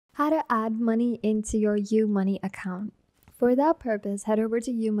how to add money into your YooMoney account. For that purpose, head over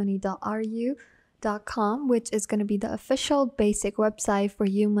to YooMoney.ru.com, which is going to be the official basic website for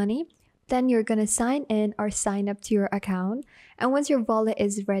YooMoney. Then you're going to sign in or sign up to your account. And once your wallet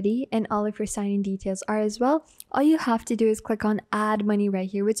is ready and all of your sign-in details are as well, all you have to do is click on Add Money right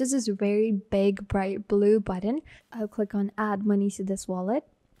here, which is this very big, bright blue button. I'll click on Add Money to this wallet.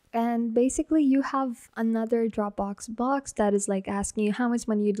 And basically you have another Dropbox box that is like asking you how much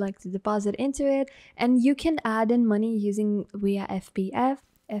money you'd like to deposit into it. And you can add in money using via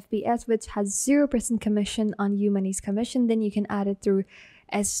FBS, which has 0% commission on YooMoney's commission. Then you can add it through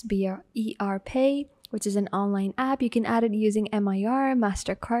SBR Pay, which is an online app. You can add it using MIR,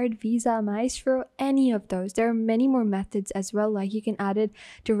 MasterCard, Visa, Maestro, any of those. There are many more methods as well, like you can add it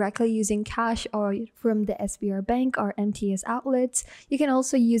directly using cash or from the SBR Bank or MTS outlets. You can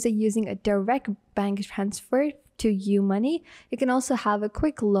also use it using a direct bank transfer to YooMoney. You can also have a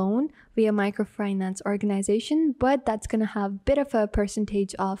quick loan via microfinance organization, but that's going to have a bit of a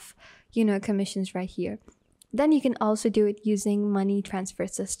percentage of, commissions right here. Then you can also do it using money transfer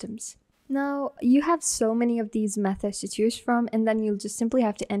systems. Now, you have so many of these methods to choose from, and then you'll just simply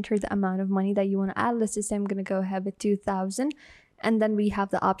have to enter the amount of money that you want to add. Let's just say I'm going to go ahead with 2,000, and then we have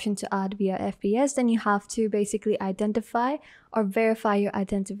the option to add via FBS. Then you have to basically identify or verify your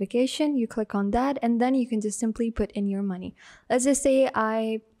identification. You click on that, and then you can just simply put in your money. Let's just say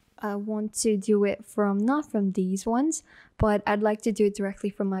I want to do it not from these ones, but I'd like to do it directly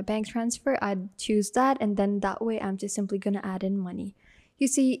from my bank transfer. I'd choose that, and then that way I'm just simply going to add in money. You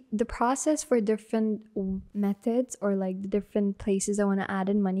see, the process for different methods or like the different places I want to add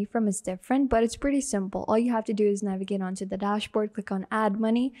in money from is different, but it's pretty simple. All you have to do is navigate onto the dashboard, click on Add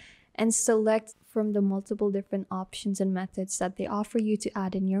Money, and select from the multiple different options and methods that they offer you to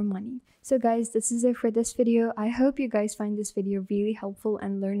add in your money. So guys, this is it for this video. I hope you guys find this video really helpful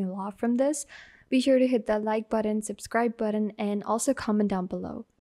and learn a lot from this. Be sure to hit that like button, subscribe button, and also comment down below.